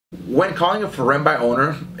When calling it for rent by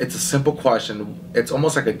owner, it's a simple question. It's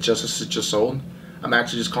almost like a just sold. I'm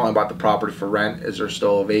actually just calling about the property for rent. Is there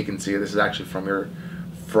still a vacancy? This is actually from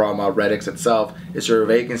REDX itself. Is there a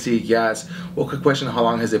vacancy? Yes. Well, quick question, how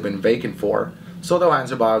long has it been vacant for? So they'll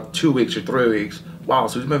answer about 2 weeks or 3 weeks. Wow,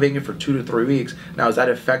 so it's been vacant for 2 to 3 weeks. Now, is that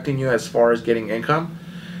affecting you as far as getting income?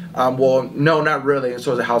 Well, no, not really.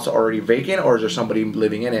 So is the house already vacant, or is there somebody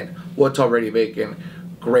living in it? Well, it's already vacant.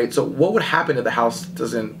 Great. So what would happen if the house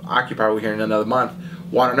doesn't occupy over here in another month?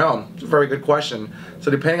 Want to know? It's a very good question.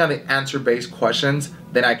 So depending on the answer-based questions,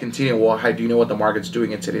 then I continue. Well, how do you know what the market's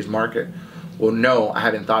doing in today's market? Well, no, I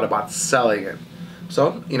haven't thought about selling it.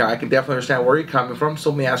 So, I can definitely understand where you're coming from.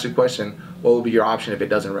 So let me ask you a question. What would be your option if it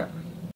doesn't rent?